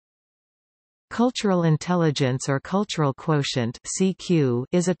Cultural intelligence or cultural quotient (CQ)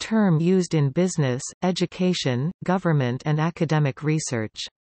 is a term used in business, education, government and academic research.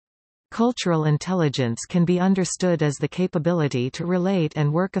 Cultural intelligence can be understood as the capability to relate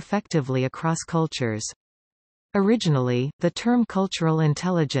and work effectively across cultures. Originally, the term cultural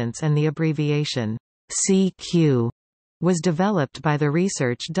intelligence and the abbreviation CQ was developed by the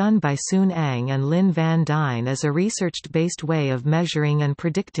research done by Soon Ang and Lin Van Dine as a research-based way of measuring and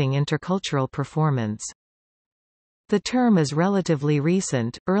predicting intercultural performance. The term is relatively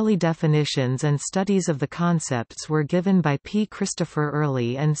recent. Early definitions and studies of the concepts were given by P. Christopher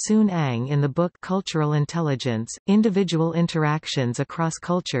Early and Soon Ang in the book Cultural Intelligence, Individual Interactions Across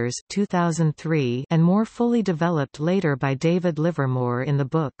Cultures 2003, and more fully developed later by David Livermore in the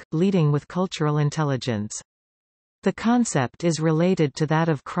book, Leading with Cultural Intelligence. The concept is related to that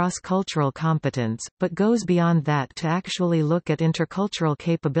of cross-cultural competence, but goes beyond that to actually look at intercultural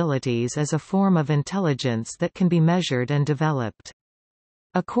capabilities as a form of intelligence that can be measured and developed.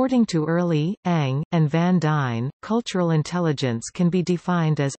 According to Early, Ang, and Van Dine, cultural intelligence can be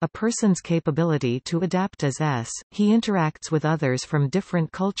defined as a person's capability to adapt as he interacts with others from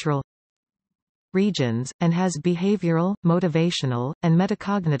different cultural regions, and has behavioral, motivational, and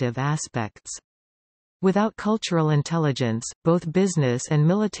metacognitive aspects. Without cultural intelligence, both business and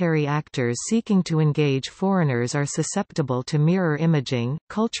military actors seeking to engage foreigners are susceptible to mirror imaging.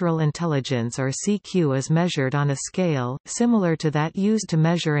 Cultural intelligence or CQ is measured on a scale, similar to that used to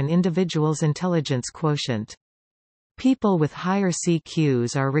measure an individual's intelligence quotient. People with higher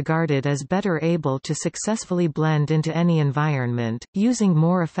CQs are regarded as better able to successfully blend into any environment, using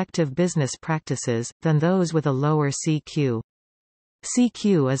more effective business practices, than those with a lower CQ.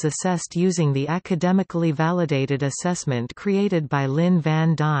 CQ is assessed using the academically validated assessment created by Lin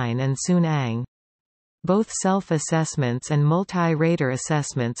Van Dine and Soon Ang. Both self-assessments and multi-rater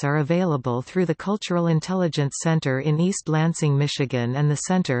assessments are available through the Cultural Intelligence Center in East Lansing, Michigan, and the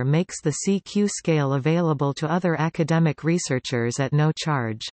center makes the CQ scale available to other academic researchers at no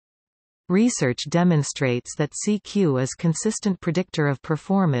charge. Research demonstrates that CQ is a consistent predictor of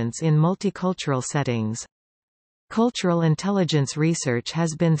performance in multicultural settings. Cultural intelligence research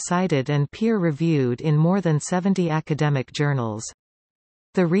has been cited and peer-reviewed in more than 70 academic journals.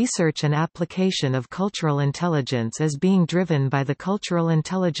 The research and application of cultural intelligence is being driven by the Cultural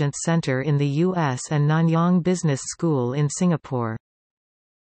Intelligence Center in the U.S. and Nanyang Business School in Singapore.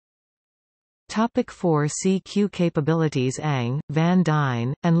 Topic 4 CQ capabilities. Ang, Van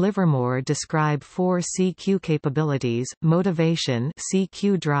Dine, and Livermore describe 4 CQ capabilities: motivation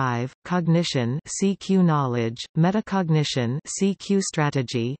CQ drive, cognition CQ knowledge, metacognition CQ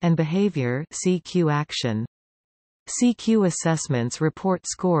strategy, and behavior CQ action. CQ assessments report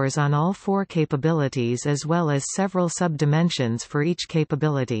scores on all 4 capabilities as well as several subdimensions for each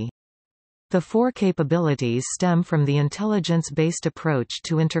capability. The 4 capabilities stem from the intelligence-based approach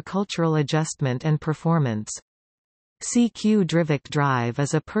to intercultural adjustment and performance. CQ drive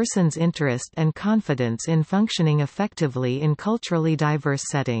is a person's interest and confidence in functioning effectively in culturally diverse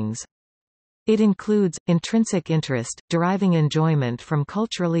settings. It includes intrinsic interest, deriving enjoyment from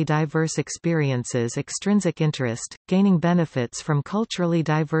culturally diverse experiences; extrinsic interest, gaining benefits from culturally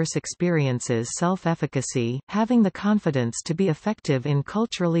diverse experiences; self-efficacy, having the confidence to be effective in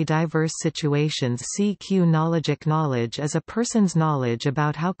culturally diverse situations. CQ knowledge is a person's knowledge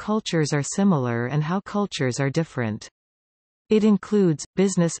about how cultures are similar and how cultures are different. It includes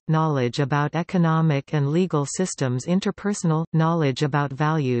business knowledge about economic and legal systems, interpersonal knowledge about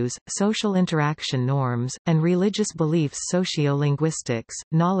values, social interaction norms, and religious beliefs, sociolinguistics,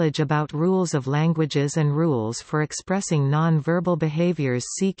 knowledge about rules of languages and rules for expressing non-verbal behaviors.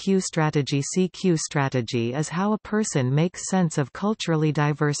 CQ strategy is how a person makes sense of culturally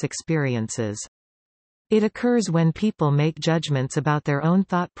diverse experiences. It occurs when people make judgments about their own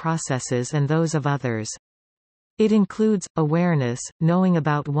thought processes and those of others. It includes awareness, knowing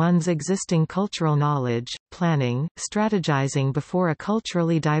about one's existing cultural knowledge, planning, strategizing before a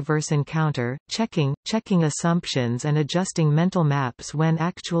culturally diverse encounter, checking assumptions and adjusting mental maps when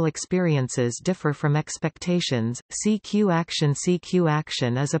actual experiences differ from expectations. CQ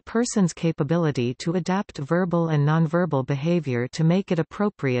action is a person's capability to adapt verbal and nonverbal behavior to make it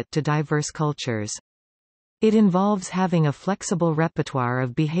appropriate to diverse cultures. It involves having a flexible repertoire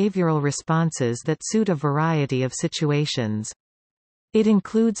of behavioral responses that suit a variety of situations. It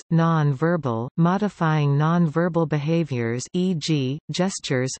includes non-verbal, modifying non-verbal behaviors, e.g.,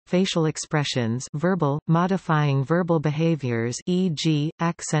 gestures, facial expressions; verbal, modifying verbal behaviors, e.g.,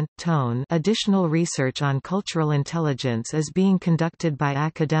 accent, tone. Additional research on cultural intelligence is being conducted by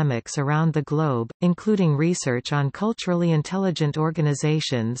academics around the globe, including research on culturally intelligent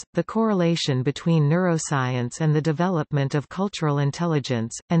organizations, the correlation between neuroscience and the development of cultural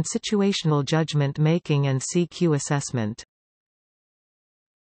intelligence, and situational judgment making and CQ assessment.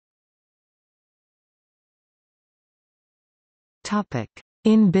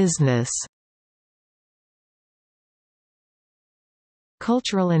 In business.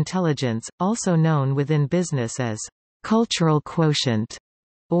 Cultural intelligence, also known within business as cultural quotient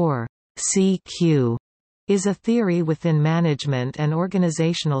or CQ, is a theory within management and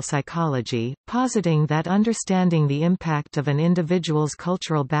organizational psychology, positing that understanding the impact of an individual's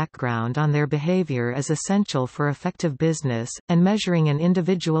cultural background on their behavior is essential for effective business, and measuring an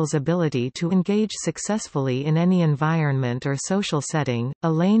individual's ability to engage successfully in any environment or social setting.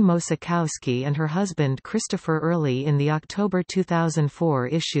 Elaine Mosikowski and her husband Christopher Early in the October 2004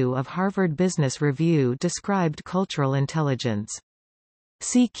 issue of Harvard Business Review described cultural intelligence.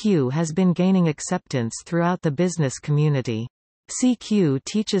 CQ has been gaining acceptance throughout the business community. CQ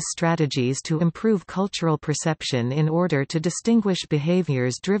teaches strategies to improve cultural perception in order to distinguish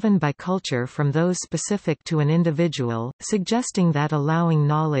behaviors driven by culture from those specific to an individual, suggesting that allowing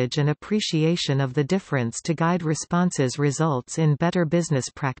knowledge and appreciation of the difference to guide responses results in better business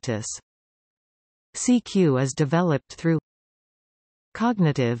practice. CQ is developed through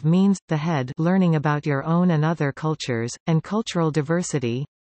cognitive means, the head learning about your own and other cultures, and cultural diversity.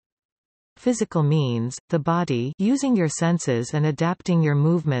 Physical means, the body using your senses and adapting your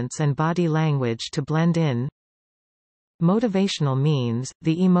movements and body language to blend in. Motivational means,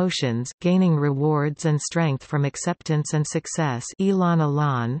 the emotions, gaining rewards and strength from acceptance and success. Ilan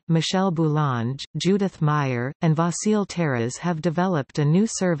Alan, Michelle Boulange, Judith Meyer, and Vasil Taras have developed a new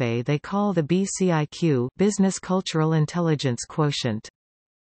survey they call the BCIQ, Business Cultural Intelligence Quotient.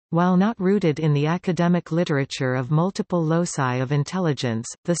 While not rooted in the academic literature of multiple loci of intelligence,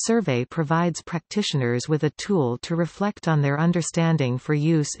 the survey provides practitioners with a tool to reflect on their understanding for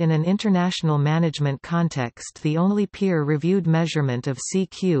use in an international management context. The only peer-reviewed measurement of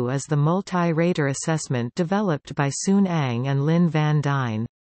CQ is the multi-rater assessment developed by Soon Ang and Lin Van Dine.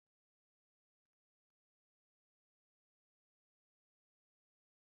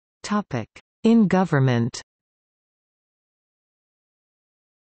 In government.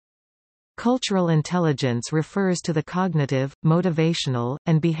 Cultural intelligence refers to the cognitive, motivational,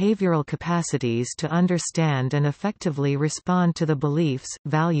 and behavioral capacities to understand and effectively respond to the beliefs,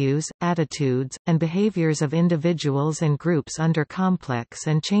 values, attitudes, and behaviors of individuals and groups under complex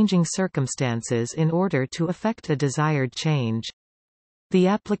and changing circumstances in order to effect a desired change. The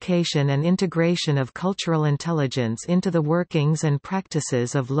application and integration of cultural intelligence into the workings and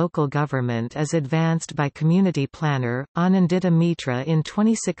practices of local government is advanced by community planner, Anandita Mitra in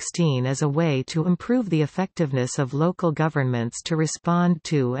 2016 as a way to improve the effectiveness of local governments to respond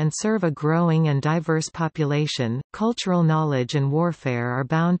to and serve a growing and diverse population. Cultural knowledge and warfare are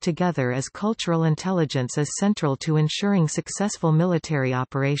bound together as cultural intelligence is central to ensuring successful military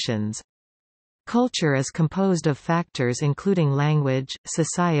operations. Culture is composed of factors including language,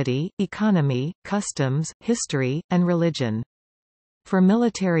 society, economy, customs, history, and religion. For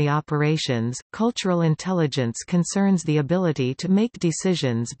military operations, cultural intelligence concerns the ability to make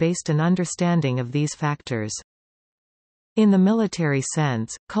decisions based on understanding of these factors. In the military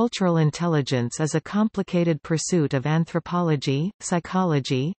sense, cultural intelligence is a complicated pursuit of anthropology,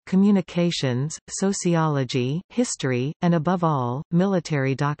 psychology, communications, sociology, history, and above all,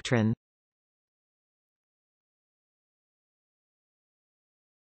 military doctrine.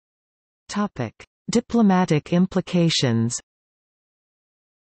 Diplomatic implications.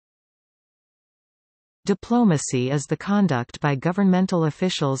 Diplomacy is the conduct by governmental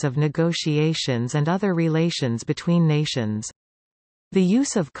officials of negotiations and other relations between nations. The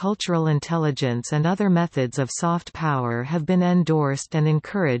use of cultural intelligence and other methods of soft power have been endorsed and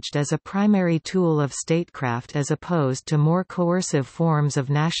encouraged as a primary tool of statecraft as opposed to more coercive forms of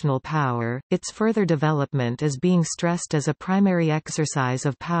national power. Its further development is being stressed as a primary exercise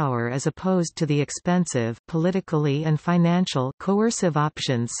of power as opposed to the expensive, politically and financial, coercive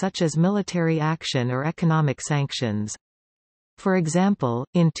options such as military action or economic sanctions. For example,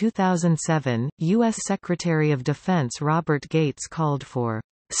 in 2007, U.S. Secretary of Defense Robert Gates called for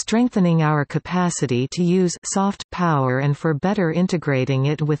strengthening our capacity to use soft power and for better integrating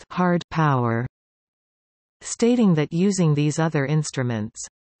it with hard power, stating that using these other instruments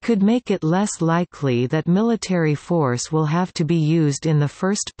could make it less likely that military force will have to be used in the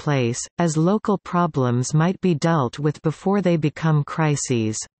first place, as local problems might be dealt with before they become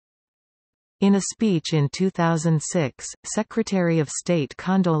crises. In a speech in 2006, Secretary of State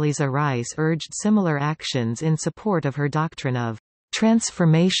Condoleezza Rice urged similar actions in support of her doctrine of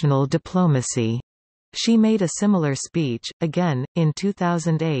transformational diplomacy. She made a similar speech, again, in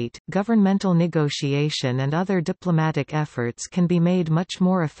 2008. Governmental negotiation and other diplomatic efforts can be made much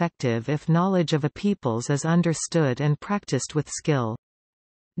more effective if knowledge of a people's is understood and practiced with skill.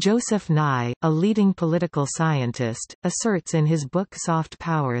 Joseph Nye, a leading political scientist, asserts in his book Soft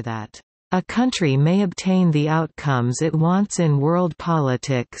Power that a country may obtain the outcomes it wants in world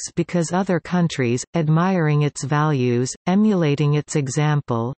politics because other countries, admiring its values, emulating its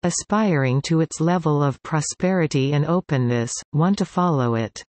example, aspiring to its level of prosperity and openness, want to follow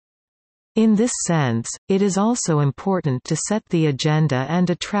it. In this sense, it is also important to set the agenda and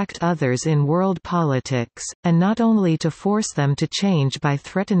attract others in world politics, and not only to force them to change by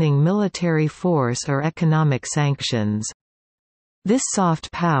threatening military force or economic sanctions. This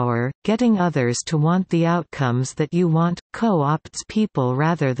soft power, getting others to want the outcomes that you want, co-opts people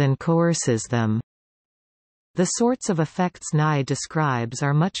rather than coerces them. The sorts of effects Nye describes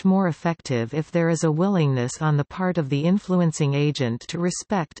are much more effective if there is a willingness on the part of the influencing agent to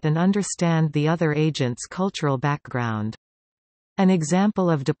respect and understand the other agent's cultural background. An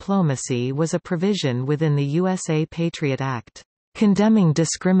example of diplomacy was a provision within the USA Patriot Act, condemning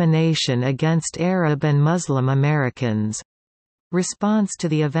discrimination against Arab and Muslim Americans. Response to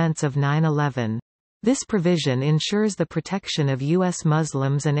the events of 9/11. This provision ensures the protection of U.S.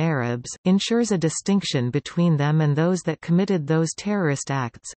 Muslims and Arabs, ensures a distinction between them and those that committed those terrorist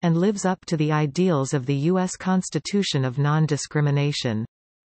acts, and lives up to the ideals of the U.S. Constitution of non-discrimination.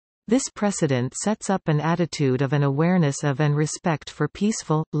 This precedent sets up an attitude of an awareness of and respect for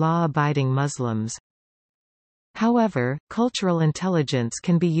peaceful, law-abiding Muslims. However, cultural intelligence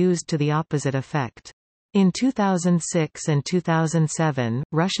can be used to the opposite effect. In 2006 and 2007,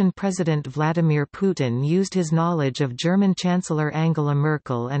 Russian President Vladimir Putin used his knowledge of German Chancellor Angela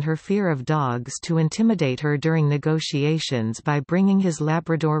Merkel and her fear of dogs to intimidate her during negotiations by bringing his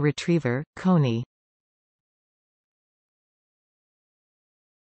Labrador Retriever, Coney.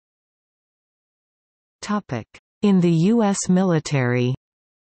 In the U.S. military.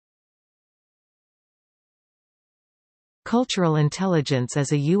 Cultural intelligence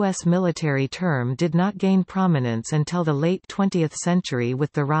as a U.S. military term did not gain prominence until the late 20th century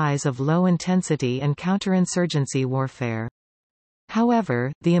with the rise of low-intensity and counterinsurgency warfare.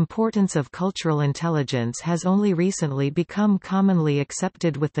 However, the importance of cultural intelligence has only recently become commonly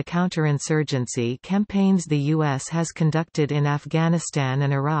accepted with the counterinsurgency campaigns the U.S. has conducted in Afghanistan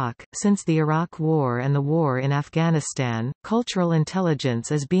and Iraq. Since the Iraq War and the war in Afghanistan, cultural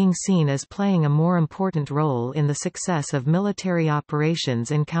intelligence is being seen as playing a more important role in the success of military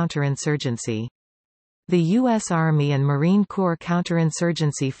operations in counterinsurgency. The U.S. Army and Marine Corps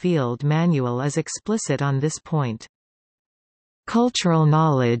Counterinsurgency Field Manual is explicit on this point. Cultural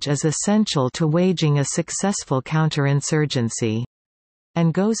knowledge is essential to waging a successful counterinsurgency,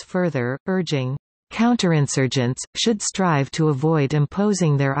 and goes further, urging, counterinsurgents should strive to avoid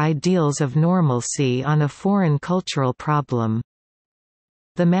imposing their ideals of normalcy on a foreign cultural problem.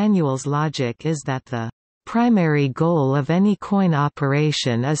 The manual's logic is that the primary goal of any COIN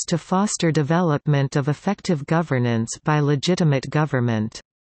operation is to foster development of effective governance by legitimate government.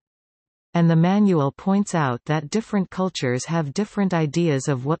 And the manual points out that different cultures have different ideas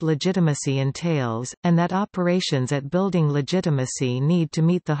of what legitimacy entails, and that operations at building legitimacy need to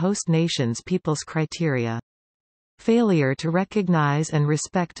meet the host nation's people's criteria. Failure to recognize and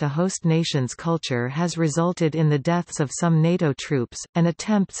respect a host nation's culture has resulted in the deaths of some NATO troops, and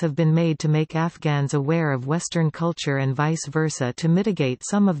attempts have been made to make Afghans aware of Western culture and vice versa to mitigate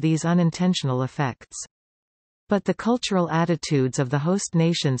some of these unintentional effects. But the cultural attitudes of the host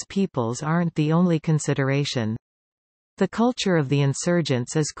nation's peoples aren't the only consideration. The culture of the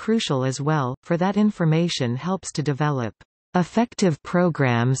insurgents is crucial as well, for that information helps to develop effective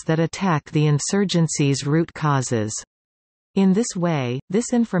programs that attack the insurgency's root causes. In this way,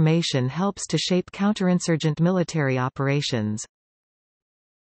 this information helps to shape counterinsurgent military operations.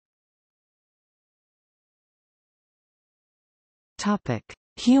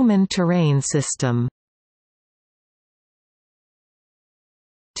 Human terrain system.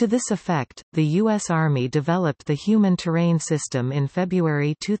 To this effect, the U.S. Army developed the Human Terrain System in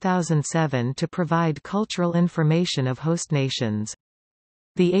February 2007 to provide cultural information of host nations.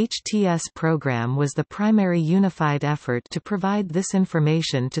 The HTS program was the primary unified effort to provide this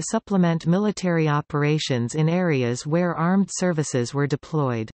information to supplement military operations in areas where armed services were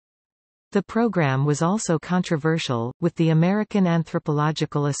deployed. The program was also controversial, with the American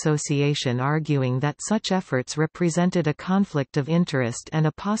Anthropological Association arguing that such efforts represented a conflict of interest and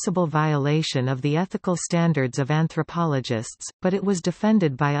a possible violation of the ethical standards of anthropologists, but it was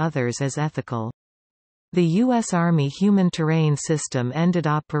defended by others as ethical. The U.S. Army Human Terrain System ended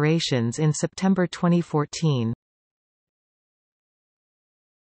operations in September 2014.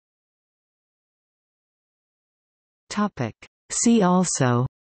 See also: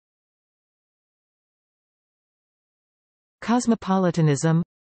 Cosmopolitanism,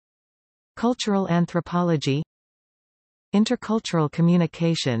 Cultural anthropology, Intercultural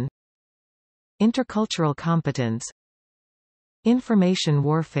communication, Intercultural competence, Information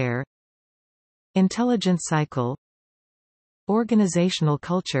warfare, Intelligence cycle, Organizational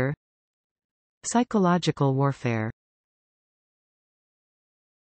culture, Psychological warfare.